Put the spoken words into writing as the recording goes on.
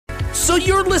So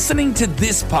you're listening to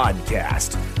this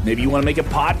podcast. Maybe you want to make a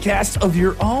podcast of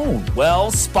your own.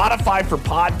 Well, Spotify for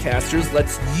Podcasters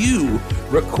lets you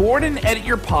record and edit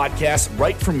your podcast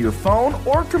right from your phone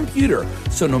or computer.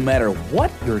 So no matter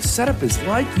what your setup is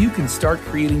like, you can start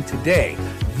creating today.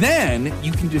 Then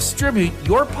you can distribute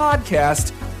your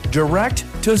podcast direct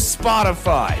to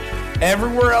Spotify.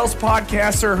 Everywhere else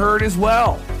podcasts are heard as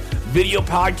well. Video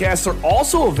podcasts are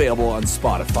also available on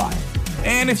Spotify.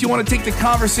 And if you want to take the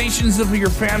conversations of your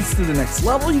fans to the next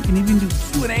level, you can even do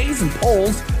Q&As and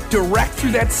polls direct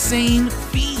through that same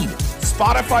feed.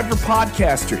 Spotify for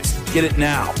Podcasters. Get it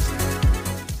now.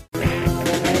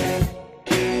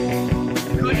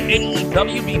 Could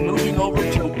AEW be moving over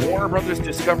to Warner Brothers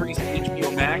Discovery's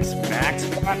HBO Max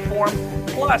platform?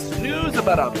 Plus, news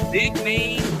about a big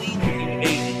name leaving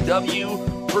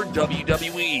AEW for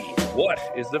WWE. What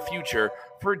is the future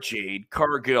for Jade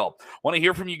Cargill? Want to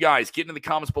hear from you guys. Get into the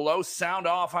comments below. Sound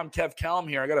off. I'm Kev Kellum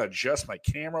here. I got to adjust my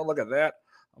camera. Look at that.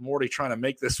 I'm already trying to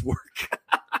make this work.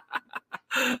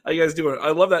 How you guys doing? I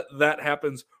love that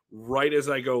happens right as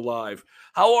I go live.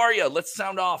 How are you? Let's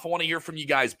sound off. I want to hear from you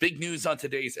guys. Big news on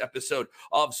today's episode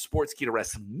of Sportskeeda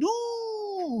Wrestling.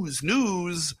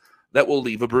 News that will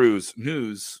leave a bruise.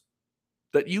 News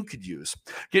that you could use.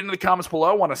 Get into the comments below.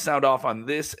 I want to sound off on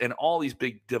this and all these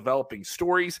big developing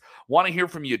stories. Want to hear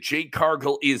from you. Jade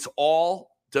Cargill is all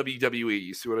WWE.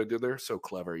 You see what I did there? So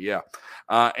clever. Yeah.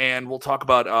 And we'll talk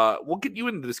about, we'll get you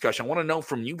into the discussion. I want to know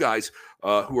from you guys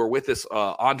who are with us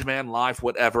on demand, live,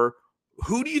 whatever.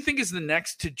 Who do you think is the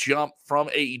next to jump from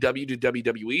AEW to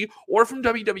WWE or from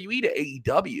WWE to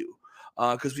AEW?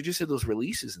 Because we just had those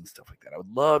releases and stuff like that. I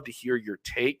would love to hear your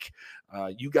take.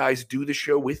 You guys do the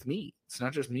show with me. It's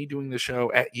not just me doing the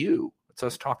show at you. It's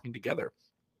us talking together.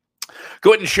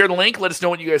 Go ahead and share the link. Let us know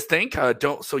what you guys think.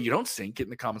 So you don't sink. Get in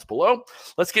the comments below.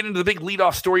 Let's get into the big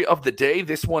leadoff story of the day.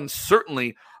 This one's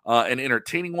certainly an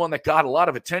entertaining one that got a lot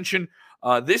of attention.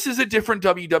 This is a different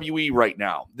WWE right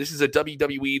now. This is a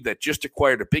WWE that just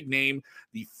acquired a big name.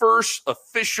 The first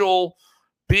official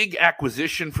big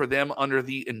acquisition for them under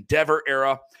the Endeavor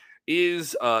era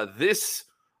is this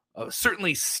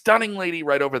certainly stunning lady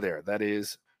right over there. That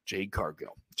is Jade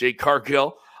Cargill. Jade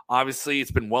Cargill, obviously,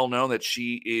 it's been well known that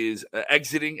she is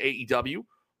exiting AEW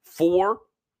for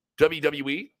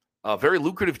WWE. A very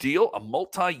lucrative deal, a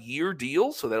multi-year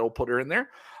deal, so that'll put her in there.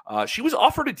 She was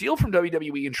offered a deal from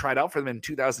WWE and tried out for them in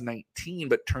 2019,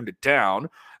 but turned it down,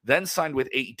 then signed with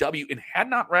AEW and had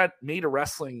not made a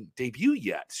wrestling debut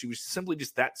yet. She was simply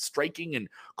just that striking and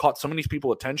caught so many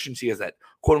people's attention. She has that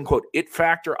quote-unquote it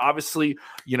factor. Obviously,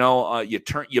 you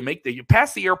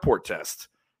pass the airport test.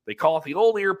 They call it the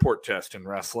old airport test in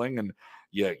wrestling, and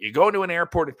you go into an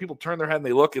airport, if people turn their head and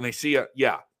they look and they see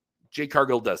Jade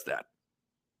Cargill does that.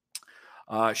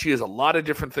 She has a lot of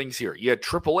different things here. You had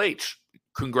Triple H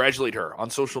congratulate her on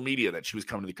social media that she was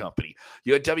coming to the company.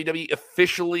 You had WWE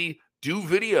officially do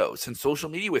videos and social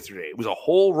media with her today. It was a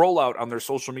whole rollout on their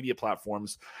social media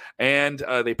platforms, and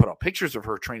they put out pictures of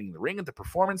her training in the ring at the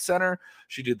Performance Center.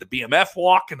 She did the BMF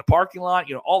walk in the parking lot,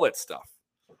 all that stuff.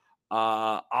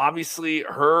 Obviously,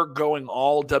 her going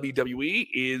all WWE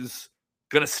is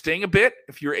going to sting a bit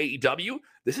if you're AEW.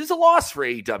 This is a loss for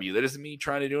AEW. That isn't me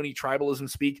trying to do any tribalism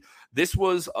speak. This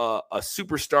was a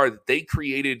superstar that they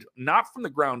created, not from the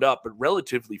ground up, but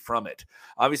relatively from it.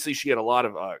 Obviously, she had a lot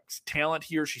of talent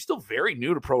here. She's still very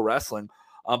new to pro wrestling,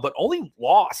 but only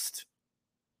lost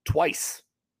twice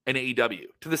in AEW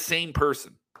to the same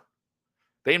person.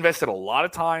 They invested a lot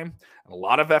of time and a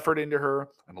lot of effort into her,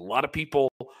 and a lot of people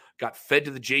got fed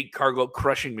to the Jade Cargill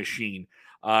crushing machine.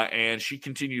 And she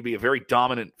continued to be a very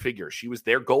dominant figure. She was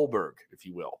their Goldberg, if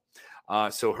you will.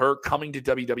 So her coming to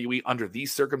WWE under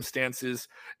these circumstances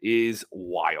is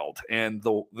wild. And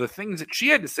the things that she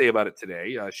had to say about it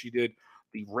today, she did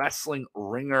the Wrestling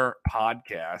Ringer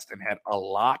podcast and had a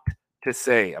lot to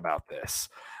say about this.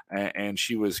 And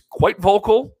she was quite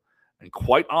vocal and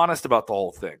quite honest about the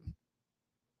whole thing.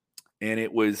 And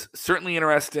it was certainly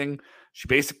interesting. She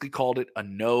basically called it a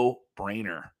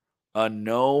no-brainer. A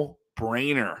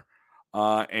no-brainer.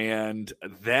 And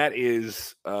that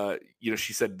is,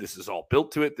 she said, this is all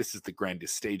built to it. This is the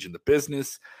grandest stage in the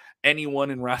business.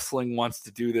 Anyone in wrestling wants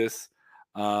to do this.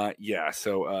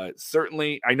 So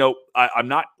certainly, I know I'm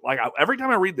not like every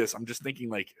time I read this, I'm just thinking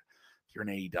like, you're an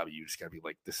AEW, you just gotta be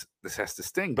like, this has to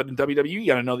sting. But in WWE, you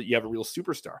gotta know that you have a real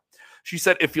superstar. She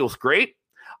said, it feels great.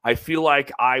 I feel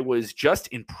like I was just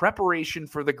in preparation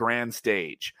for the grand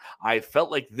stage. I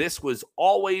felt like this was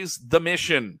always the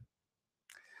mission.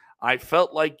 I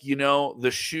felt like, the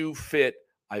shoe fit.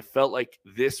 I felt like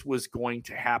this was going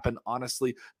to happen.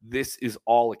 Honestly, this is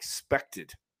all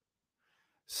expected.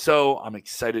 So I'm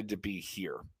excited to be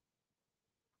here.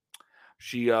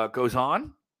 She goes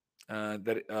on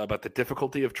about the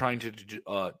difficulty of trying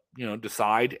to,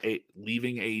 decide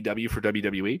leaving AEW for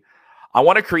WWE. I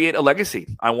want to create a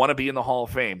legacy. I want to be in the Hall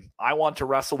of Fame. I want to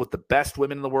wrestle with the best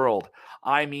women in the world.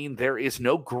 I mean, there is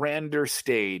no grander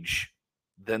stage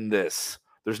than this.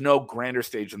 There's no grander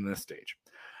stage than this stage.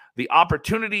 The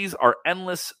opportunities are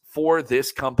endless for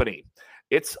this company.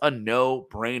 It's a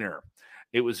no-brainer.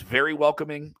 It was very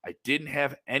welcoming. I didn't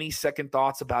have any second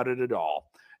thoughts about it at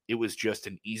all. It was just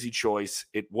an easy choice.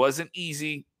 It wasn't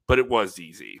easy, but it was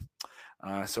easy.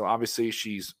 So obviously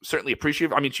she's certainly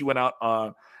appreciative. I mean, she went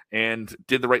out and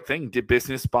did the right thing, did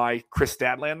business by Chris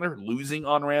Statlander, losing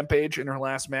on Rampage in her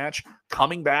last match,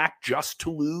 coming back just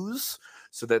to lose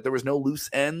so that there was no loose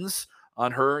ends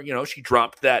on her. You know, she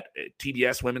dropped that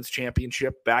TBS Women's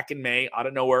Championship back in May out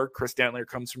of nowhere. Chris Statlander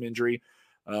comes from injury.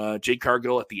 Jade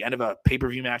Cargill at the end of a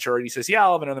pay-per-view match already says, yeah,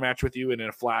 I'll have another match with you, and in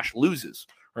a flash loses.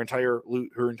 Her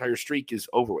entire streak is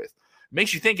over with. It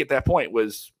makes you think at that point,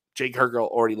 was Jade Cargill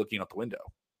already looking out the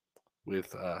window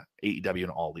with AEW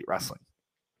and All Elite Wrestling?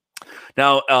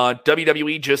 Now,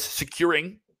 WWE just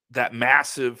securing that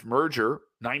massive merger,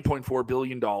 $9.4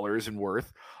 billion in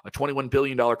worth, a $21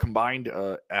 billion combined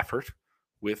effort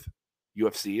with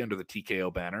UFC under the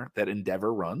TKO banner that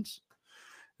Endeavor runs.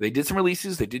 They did some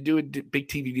releases. They did do a big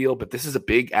TV deal, but this is a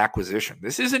big acquisition.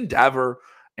 This is Endeavor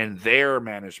and their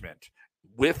management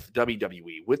with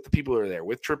WWE, with the people who are there,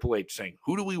 with Triple H saying,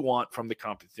 who do we want from the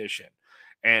competition?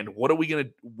 And what are we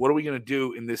gonna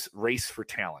do in this race for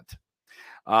talent?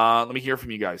 Let me hear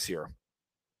from you guys here.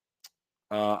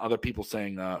 Other people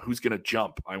saying, who's going to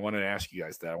jump? I wanted to ask you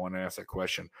guys that. I want to ask that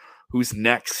question. Who's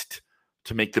next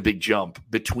to make the big jump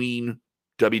between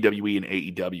WWE and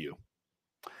AEW?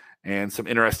 And some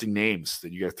interesting names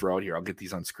that you guys throw out here. I'll get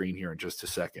these on screen here in just a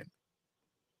second.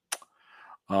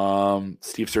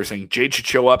 Steve Sir saying, Jade should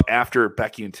show up after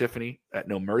Becky and Tiffany at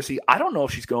No Mercy. I don't know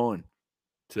if she's going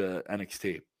to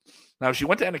NXT. Now, if she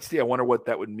went to NXT, I wonder what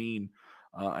that would mean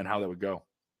and how that would go.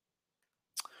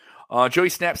 Joey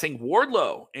Snap saying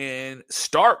Wardlow and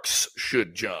Starks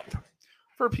should jump.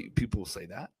 For people say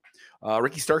that.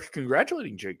 Ricky Starks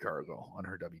congratulating Jade Cargill on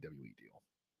her WWE deal.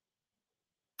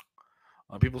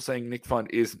 People saying Nick Fund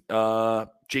is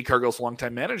Jade Cargill's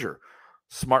longtime manager.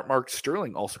 Smart Mark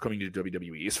Sterling also coming to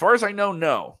WWE. As far as I know,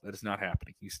 no, that is not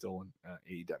happening. He's still in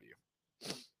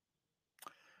AEW.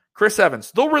 Chris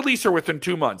Evans, they'll release her within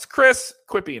 2 months. Chris,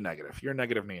 quit being negative. You're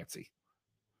negative Nancy.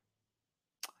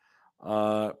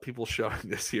 People showing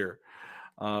this here.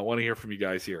 I want to hear from you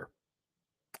guys here.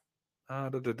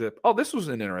 Oh, this was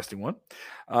an interesting one.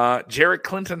 Jarrett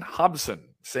Clinton Hobson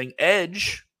saying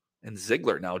Edge and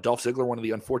Ziggler. Now, Dolph Ziggler, one of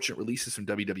the unfortunate releases from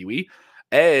WWE.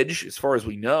 Edge, as far as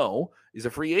we know, is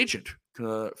a free agent,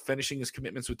 finishing his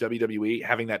commitments with WWE,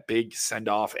 having that big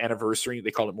send-off anniversary. They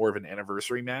called it more of an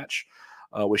anniversary match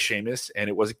with Sheamus, and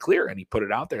it wasn't clear, and he put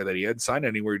it out there that he hadn't signed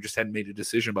anywhere. He just hadn't made a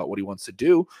decision about what he wants to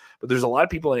do. But there's a lot of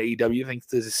people in AEW who think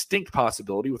there's a distinct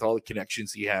possibility with all the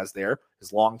connections he has there.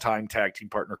 His longtime tag team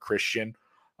partner, Christian,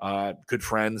 good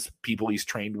friends, people he's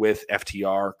trained with,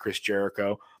 FTR, Chris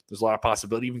Jericho. There's a lot of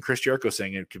possibility. Even Chris Jericho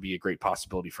saying it could be a great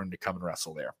possibility for him to come and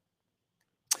wrestle there.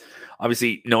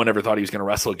 Obviously, no one ever thought he was going to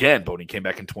wrestle again, but when he came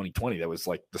back in 2020, that was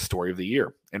like the story of the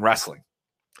year in wrestling.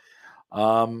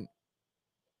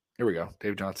 Here we go.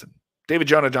 David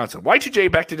Jonah Johnson.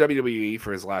 Y2J back to WWE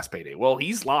for his last payday. Well,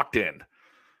 he's locked in.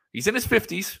 He's in his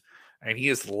 50s, and he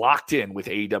is locked in with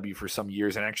AEW for some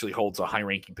years and actually holds a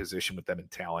high-ranking position with them in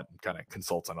talent and kind of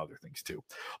consults on other things too.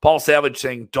 Paul Savage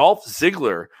saying Dolph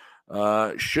Ziggler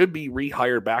should be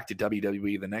rehired back to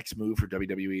WWE. The next move for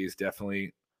WWE is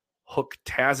definitely Hook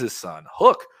Taz's son.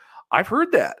 Hook, I've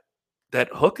heard that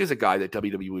Hook is a guy that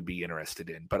WWE would be interested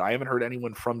in, but I haven't heard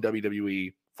anyone from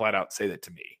WWE flat out say that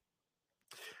to me.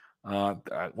 I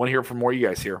want to hear from more of you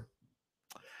guys here.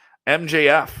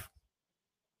 MJF.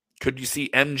 Could you see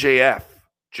MJF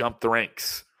jump the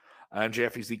ranks?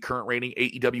 MJF is the current reigning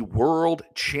AEW World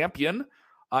Champion.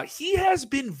 He has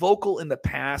been vocal in the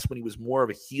past when he was more of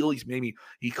a heel.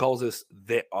 He calls us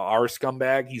our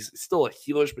scumbag. He's still a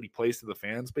heelish, but he plays to the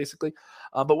fans basically.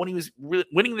 But when he was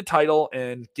winning the title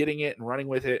and getting it and running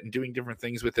with it and doing different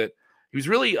things with it, he was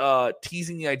really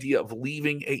teasing the idea of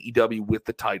leaving AEW with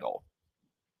the title.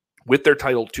 With their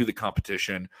title to the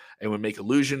competition, and would make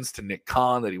allusions to Nick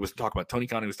Khan, that he wasn't talking about Tony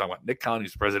Khan, he was talking about Nick Khan,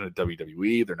 who's president of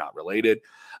WWE. They're not related.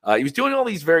 He was doing all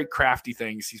these very crafty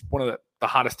things. He's one of the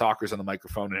hottest talkers on the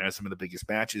microphone and has some of the biggest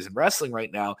matches in wrestling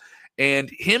right now. And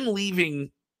him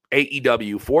leaving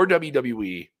AEW for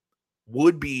WWE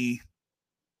would be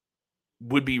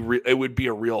it would be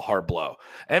a real hard blow.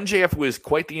 MJF was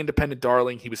quite the independent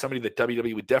darling. He was somebody that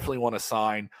WWE would definitely want to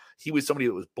sign. He was somebody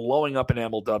that was blowing up in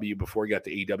MLW before he got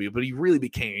to AEW, but he really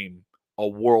became a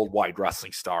worldwide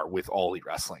wrestling star with All Elite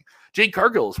Wrestling. Jade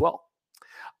Cargill as well.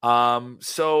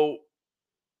 So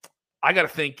I got to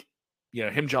think,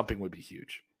 him jumping would be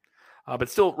huge. But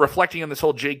still reflecting on this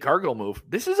whole Jade Cargill move,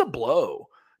 this is a blow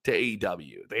to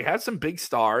AEW. They had some big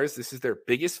stars. This is their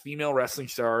biggest female wrestling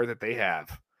star that they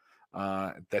have.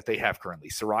 Currently.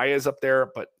 Saraya is up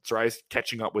there, but Saraya's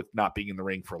catching up with not being in the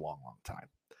ring for a long, long time.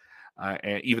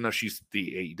 And even though she's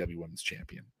the AEW Women's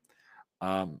Champion,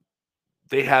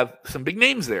 they have some big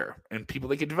names there and people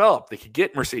they could develop. They could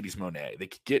get Mercedes Moné. They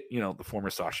could get, the former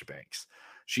Sasha Banks.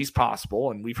 She's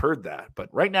possible, and we've heard that. But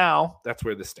right now, that's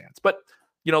where this stands. But,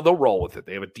 they'll roll with it.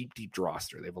 They have a deep, deep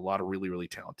roster. They have a lot of really, really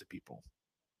talented people.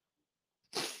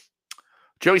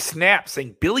 Joey Snap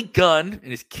saying Billy Gunn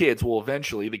and his kids will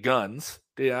eventually, the Guns.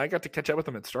 Yeah, I got to catch up with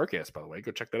them at Starcast, by the way.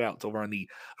 Go check that out. It's over on the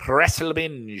Wrestle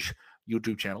Binge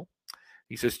YouTube channel.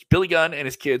 He says Billy Gunn and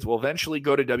his kids will eventually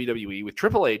go to WWE with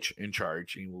Triple H in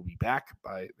charge. And he will be back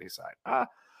by their side.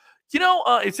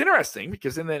 It's interesting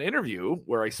because in that interview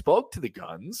where I spoke to the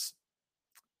Guns,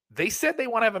 they said they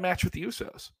want to have a match with the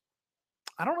Usos.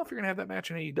 I don't know if you're going to have that match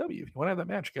in AEW. If you want to have that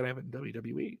match, you got to have it in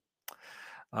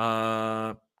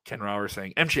WWE. Ken Rauer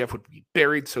saying MJF would be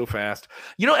buried so fast.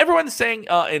 Everyone's saying,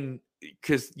 and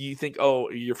because you think, oh,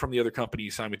 you're from the other company,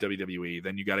 you signed with WWE,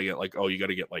 then you got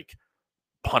to get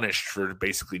punished for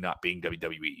basically not being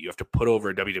WWE. You have to put over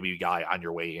a WWE guy on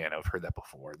your way in. I've heard that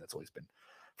before. That's always been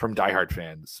from diehard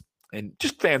fans and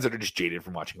just fans that are just jaded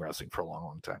from watching wrestling for a long,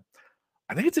 long time.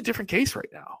 I think it's a different case right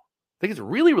now. I think it's a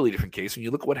really, really different case when you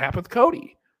look at what happened with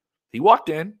Cody. He walked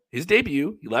in, his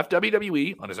debut, he left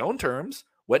WWE on his own terms,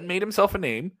 went and made himself a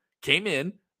name, came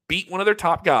in, beat one of their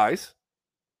top guys,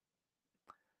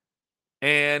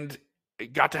 and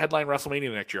got to headline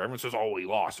WrestleMania next year. Everyone says, oh, he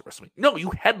lost at WrestleMania. No,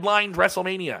 you headlined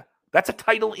WrestleMania. That's a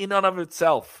title in and of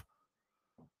itself.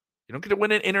 You don't get to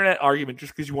win an internet argument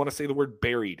just because you want to say the word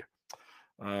buried.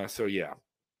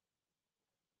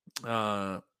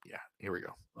 Here we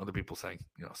go. Other people saying,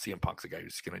 CM Punk's a guy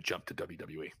who's going to jump to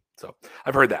WWE. So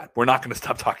I've heard that. We're not going to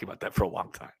stop talking about that for a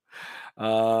long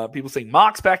time. People saying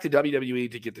Mox back to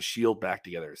WWE to get the Shield back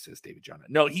together, says David John.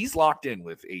 No, he's locked in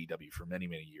with AEW for many,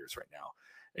 many years right now,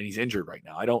 and he's injured right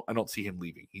now. I don't see him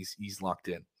leaving. He's locked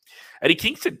in. Eddie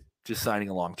Kingston just signing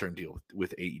a long-term deal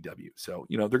with AEW. So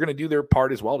they're going to do their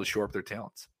part as well to shore up their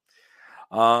talents.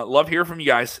 Love hearing from you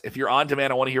guys. If you're on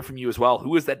demand, I want to hear from you as well.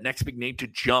 Who is that next big name to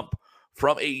jump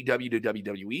from AEW to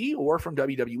WWE or from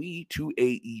WWE to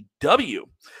AEW?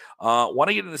 Want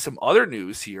to get into some other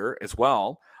news here as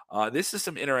well. This is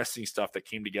some interesting stuff that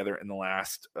came together in the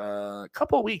last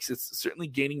couple of weeks. It's certainly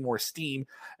gaining more steam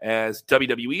as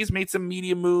WWE has made some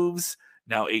media moves.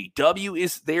 Now AEW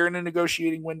is there in a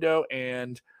negotiating window,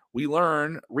 and we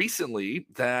learn recently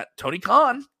that Tony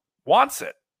Khan wants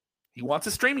it. He wants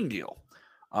a streaming deal.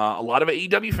 A lot of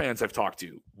AEW fans I've talked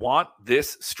to want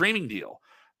this streaming deal.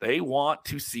 They want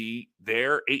to see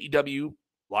their AEW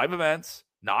live events,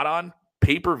 not on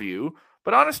pay-per-view,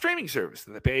 but on a streaming service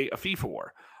that they pay a fee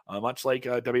for, much like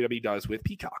WWE does with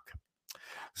Peacock.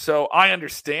 So I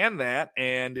understand that,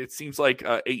 and it seems like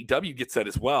AEW gets that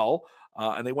as well,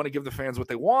 and they want to give the fans what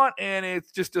they want, and it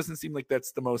just doesn't seem like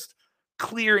that's the most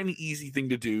clear and easy thing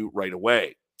to do right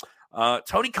away.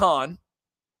 Tony Khan,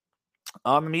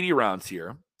 on the media rounds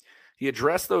here, he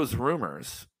addressed those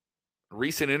rumors.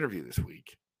 Recent interview this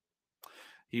week.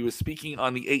 He was speaking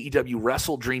on the AEW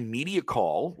Wrestle Dream media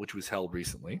call, which was held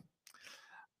recently.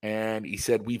 And he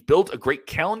said, we've built a great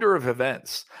calendar of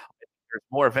events. There's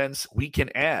more events we can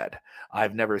add.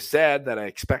 I've never said that I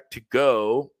expect to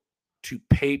go to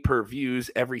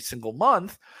pay-per-views every single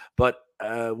month, but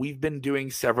we've been doing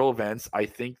several events. I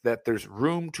think that there's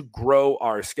room to grow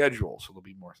our schedule. So there'll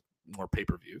be more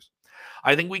pay-per-views.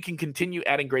 I think we can continue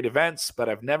adding great events, but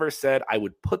I've never said I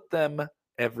would put them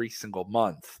every single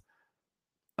month.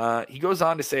 He goes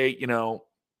on to say,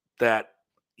 that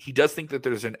he does think that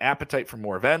there's an appetite for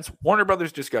more events. Warner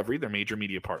Brothers Discovery, their major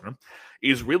media partner,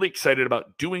 is really excited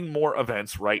about doing more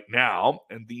events right now,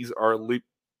 and these are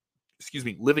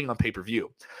living on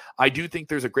pay-per-view. I do think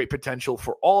there's a great potential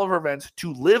for all of our events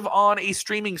to live on a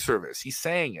streaming service. He's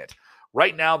saying it.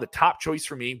 Right now, the top choice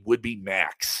for me would be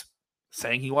Max.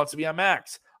 Saying he wants to be on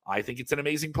Max. I think it's an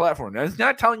amazing platform. Now, he's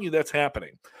not telling you that's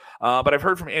happening. But I've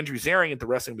heard from Andrew Zering at the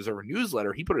Wrestling Observer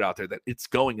newsletter. He put it out there that it's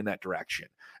going in that direction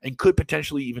and could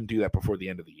potentially even do that before the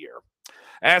end of the year.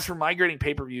 As for migrating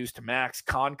pay-per-views to Max,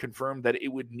 Khan confirmed that it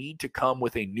would need to come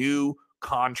with a new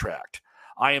contract.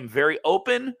 I am very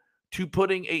open to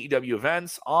putting AEW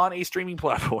events on a streaming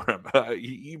platform.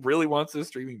 He really wants a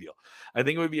streaming deal. I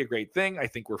think it would be a great thing. I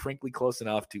think we're frankly close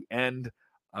enough to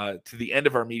the end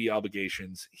of our media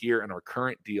obligations here in our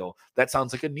current deal. That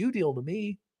sounds like a new deal to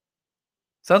me.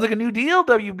 Sounds like a new deal,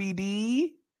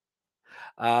 WBD.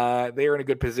 They are in a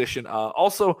good position.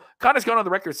 Also, Khan has gone on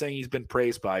the record saying he's been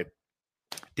praised by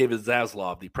David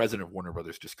Zaslav, the president of Warner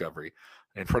Brothers Discovery,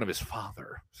 in front of his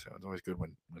father. So it's always good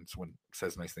when someone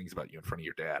says nice things about you in front of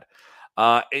your dad.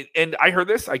 And I heard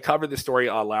this. I covered this story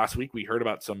last week. We heard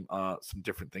about some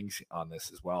different things on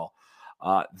this as well.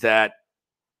 That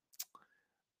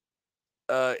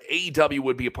AEW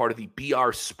would be a part of the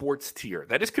BR Sports tier.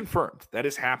 That is confirmed. That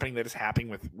is happening. That is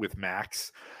happening with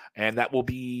Max. And that will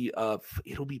be,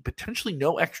 it'll be potentially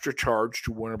no extra charge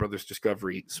to Warner Brothers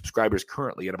Discovery subscribers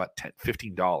currently at about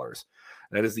 $15.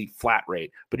 That is the flat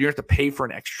rate. But you have to pay for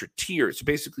an extra tier. So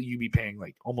basically, you'd be paying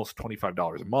like almost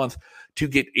 $25 a month to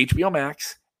get HBO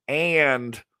Max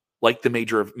and like the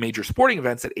major sporting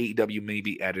events that AEW may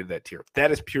be added to that tier.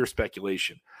 That is pure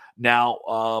speculation.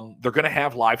 Now, they're going to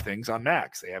have live things on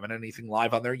Max. They haven't anything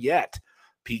live on there yet.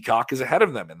 Peacock is ahead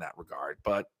of them in that regard.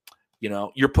 But,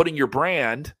 you're putting your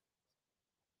brand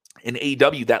in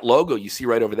AEW, that logo you see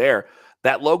right over there,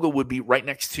 that logo would be right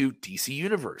next to DC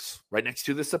Universe, right next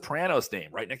to The Sopranos name,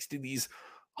 right next to these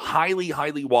highly,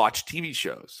 highly watched TV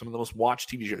shows, some of the most watched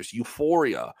TV shows,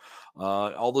 Euphoria,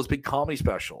 all those big comedy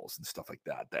specials and stuff like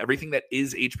that. Everything that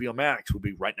is HBO Max would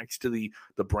be right next to the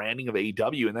branding of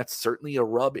AEW, and that's certainly a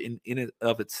rub in and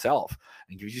of itself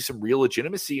and gives you some real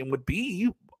legitimacy and would be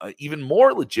even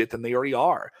more legit than they already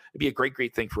are. It'd be a great,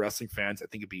 great thing for wrestling fans. I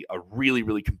think it'd be a really,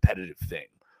 really competitive thing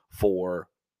for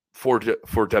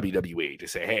WWE to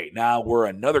say, hey, now we're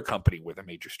another company with a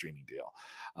major streaming deal.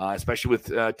 Especially with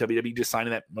WWE just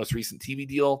signing that most recent TV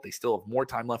deal. They still have more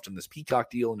time left on this Peacock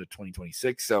deal into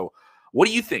 2026. So what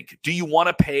do you think? Do you want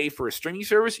to pay for a streaming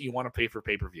service or you want to pay for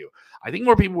pay-per-view? I think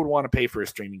more people would want to pay for a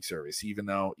streaming service, even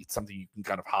though it's something you can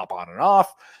kind of hop on and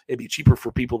off. It'd be cheaper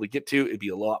for people to get to. It'd be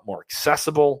a lot more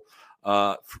accessible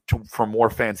for more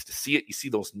fans to see it. You see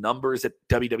those numbers that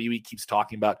WWE keeps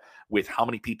talking about with how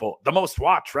many people, the most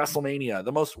watched WrestleMania,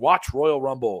 the most watched Royal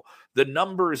Rumble, the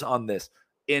numbers on this.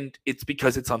 And it's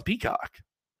because it's on Peacock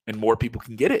and more people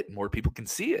can get it, more people can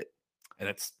see it. And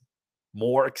it's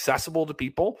more accessible to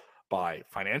people by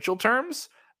financial terms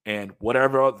and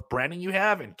whatever branding you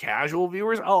have and casual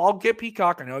viewers. I'll get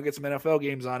Peacock. I know I get some NFL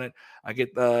games on it. I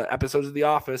get the episodes of The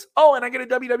Office. Oh, and I get a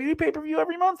WWE pay-per-view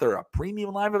every month or a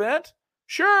premium live event.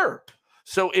 Sure.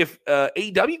 So if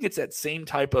AEW gets that same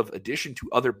type of addition to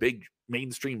other big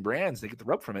mainstream brands, they get the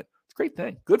rub from it. It's a great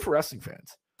thing. Good for wrestling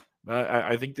fans.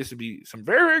 I think this would be some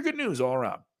very, very good news all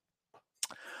around.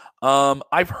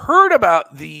 I've heard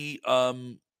about the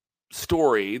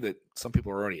story that some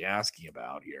people are already asking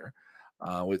about here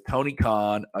with Tony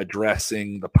Khan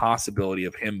addressing the possibility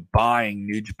of him buying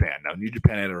New Japan. Now, New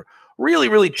Japan had a really,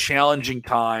 really challenging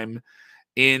time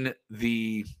in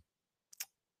the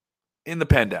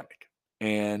pandemic.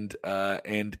 And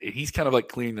he's kind of like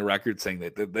cleaning the record, saying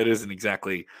that isn't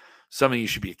exactly something you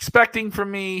should be expecting from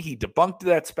me. He debunked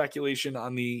that speculation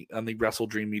on the Wrestle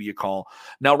Dream media call.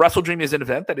 Now, Wrestle Dream is an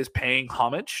event that is paying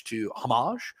homage to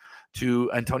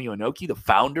Antonio Inoki, the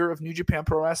founder of New Japan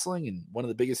Pro Wrestling and one of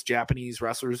the biggest Japanese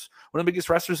wrestlers, one of the biggest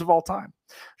wrestlers of all time.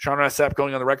 Sean Ross Sapp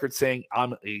going on the record saying,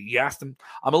 he asked him,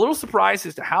 I'm a little surprised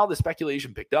as to how the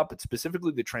speculation picked up, but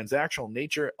specifically the transactional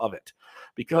nature of it,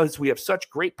 because we have such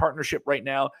great partnership right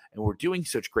now and we're doing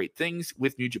such great things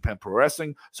with New Japan Pro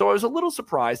Wrestling. So I was a little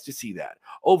surprised to see that.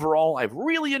 Overall, I've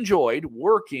really enjoyed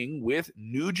working with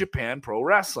New Japan Pro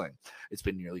Wrestling. It's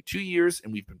been nearly 2 years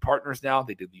and we've been partners now.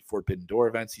 They did the Forbidden Door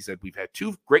events. He said, we've had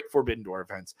 2 great Forbidden Door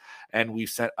events, and we've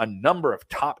sent a number of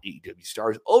top AEW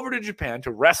stars over to Japan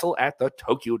to wrestle at the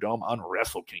Tokyo Dome on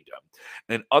Wrestle Kingdom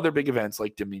and other big events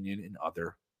like Dominion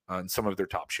and some of their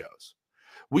top shows.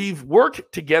 We've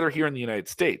worked together here in the United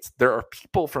States. There are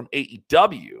people from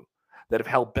AEW that have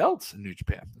held belts in New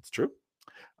Japan. That's true.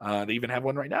 They even have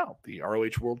one right now. The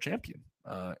ROH World Champion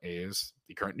is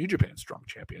the current New Japan Strong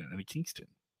Champion in Kingston.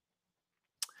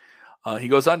 He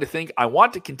goes on to think, I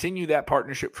want to continue that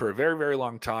partnership for a very, very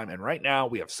long time. And right now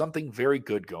we have something very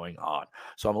good going on.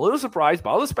 So I'm a little surprised by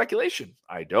all the speculation.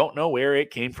 I don't know where it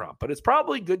came from, but it's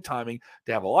probably good timing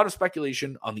to have a lot of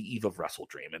speculation on the eve of Wrestle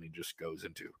Dream. And he just goes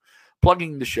into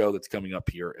plugging the show that's coming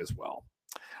up here as well.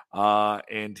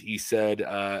 And he said,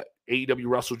 AEW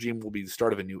Wrestle Dream will be the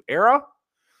start of a new era.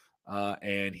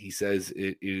 And he says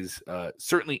it is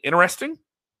certainly interesting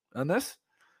on this.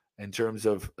 In terms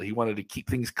of, he wanted to keep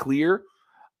things clear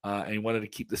and he wanted to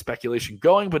keep the speculation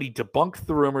going, but he debunked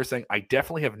the rumor saying, I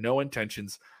definitely have no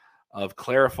intentions of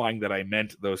clarifying that I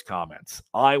meant those comments.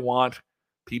 I want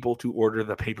people to order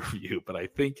the pay-per-view, but I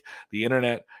think the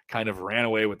internet kind of ran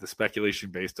away with the speculation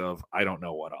based of I don't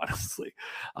know what, honestly.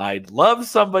 I'd love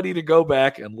somebody to go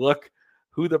back and look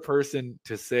who the person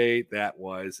to say that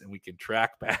was, and we can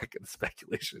track back the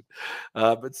speculation.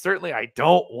 But certainly I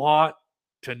don't want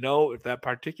to know if that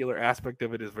particular aspect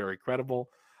of it is very credible.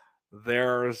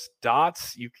 There's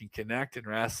dots you can connect in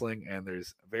wrestling, and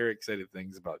there's very exciting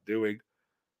things about doing.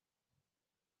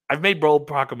 I've made bold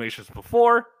proclamations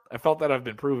before. I felt that I've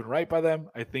been proven right by them.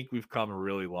 I think we've come a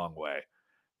really long way.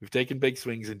 We've taken big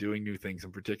swings and doing new things.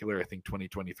 In particular, I think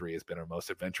 2023 has been our most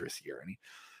adventurous year. And he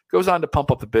goes on to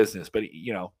pump up the business, but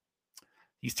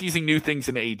he's teasing new things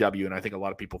in AEW. And I think a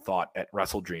lot of people thought at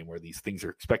Wrestle Dream, where these things are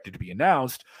expected to be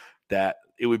announced, that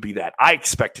it would be that. I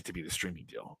expect it to be the streaming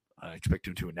deal. I expect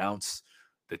him to announce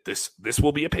that this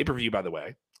will be a pay-per-view, by the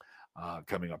way,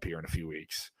 coming up here in a few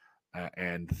weeks.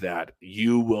 And that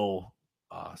you will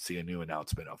see a new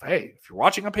announcement of, hey, if you're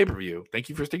watching on pay-per-view, thank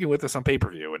you for sticking with us on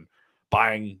pay-per-view and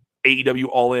buying AEW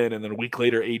All In, and then a week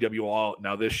later AEW All Out.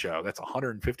 Now this show, that's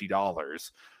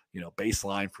 $150,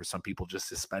 baseline for some people just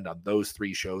to spend on those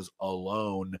 3 shows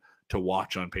alone to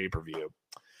watch on pay-per-view,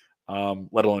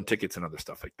 let alone tickets and other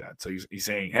stuff like that. So he's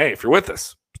saying, hey, if you're with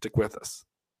us, stick with us.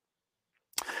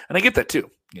 And I get that too.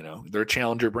 They're a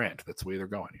challenger brand. That's the way they're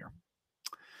going here.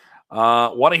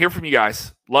 Want to hear from you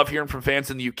guys. Love hearing from fans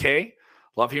in the UK.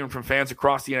 Love hearing from fans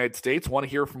across the United States. Want to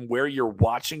hear from where you're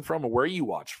watching from, or where you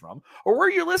watch from, or where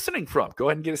you're listening from. Go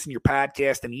ahead and get us in your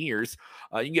podcast and ears.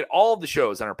 You can get all of the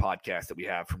shows on our podcast that we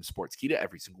have from Sportskeeda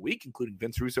every single week, including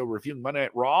Vince Russo reviewing Monday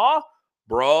Night Raw.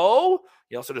 Bro.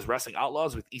 He also does Wrestling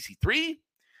Outlaws with EC3.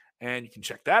 And you can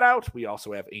check that out. We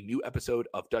also have a new episode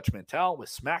of Dutch Mantel with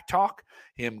Smack Talk,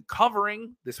 him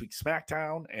covering this week's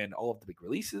SmackDown and all of the big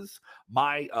releases,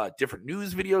 my different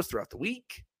news videos throughout the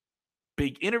week,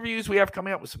 big interviews we have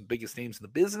coming up with some biggest names in the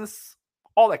business,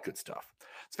 all that good stuff.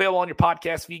 It's available on your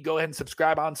podcast feed. Go ahead and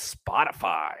subscribe on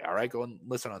Spotify. All right, go and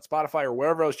listen on Spotify or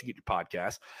wherever else you get your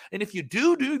podcast. And if you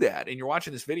do that and you're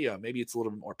watching this video, maybe it's a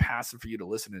little bit more passive for you to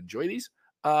listen and enjoy these,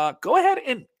 go ahead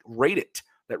and rate it.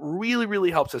 That really,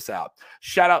 really helps us out.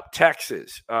 Shout out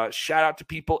Texas. Shout out to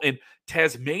people in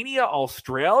Tasmania,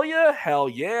 Australia. Hell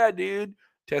yeah, dude.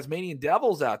 Tasmanian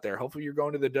Devils out there. Hopefully you're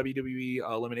going to the WWE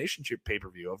Elimination Chip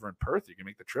pay-per-view over in Perth. You can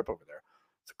make the trip over there.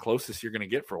 It's the closest you're going to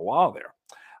get for a while there.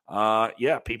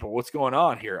 Yeah, people, what's going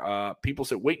on here? People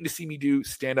said, waiting to see me do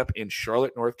stand-up in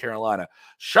Charlotte, North Carolina.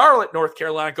 Charlotte, North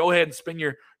Carolina. Go ahead and spin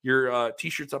your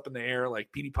T-shirts up in the air like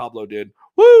Petey Pablo did.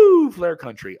 Woo! Flair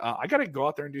country. I got to go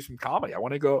out there and do some comedy. I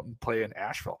want to go out and play in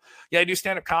Asheville. Yeah, I do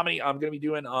stand-up comedy. I'm going to be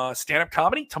doing stand-up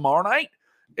comedy tomorrow night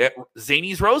at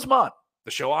Zany's Rosemont,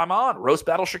 the show I'm on. Roast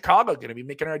Battle Chicago. Going to be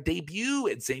making our debut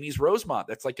at Zany's Rosemont.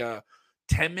 That's like a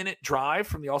 10-minute drive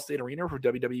from the Allstate Arena where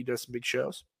WWE does some big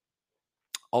shows.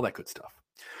 All that good stuff.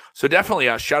 So definitely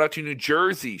shout out to New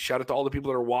Jersey. Shout out to all the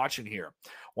people that are watching here.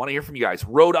 Want to hear from you guys.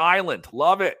 Rhode Island.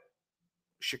 Love it.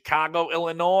 Chicago,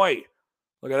 Illinois.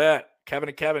 Look at that. Kevin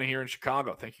and Kevin here in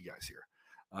Chicago. Thank you guys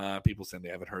here. People saying they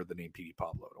haven't heard the name Petey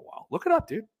Pablo in a while. Look it up,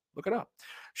 dude. Look it up.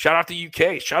 Shout out to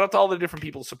UK. Shout out to all the different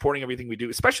people supporting everything we do,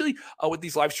 especially with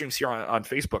these live streams here on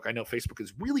Facebook. I know Facebook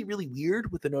is really, really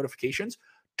weird with the notifications.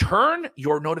 Turn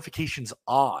your notifications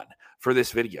on for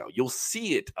this video. You'll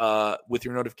see it with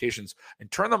your notifications, and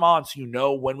turn them on so you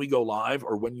know when we go live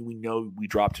or when we know we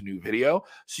dropped a new video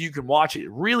so you can watch it.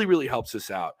 It really, really helps us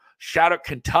out. Shout out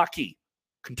Kentucky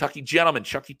gentleman,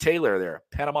 Chucky Taylor there,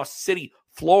 Panama City,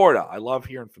 Florida. I love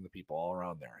hearing from the people all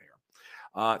around there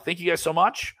here. Thank you guys so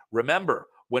much. Remember,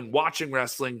 when watching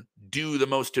wrestling, do the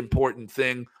most important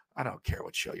thing. I don't care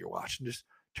what show you're watching. Just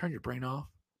turn your brain off,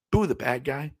 boo the bad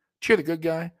guy, cheer the good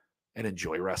guy, and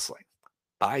enjoy wrestling.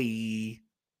 Bye.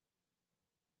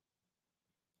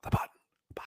 The button.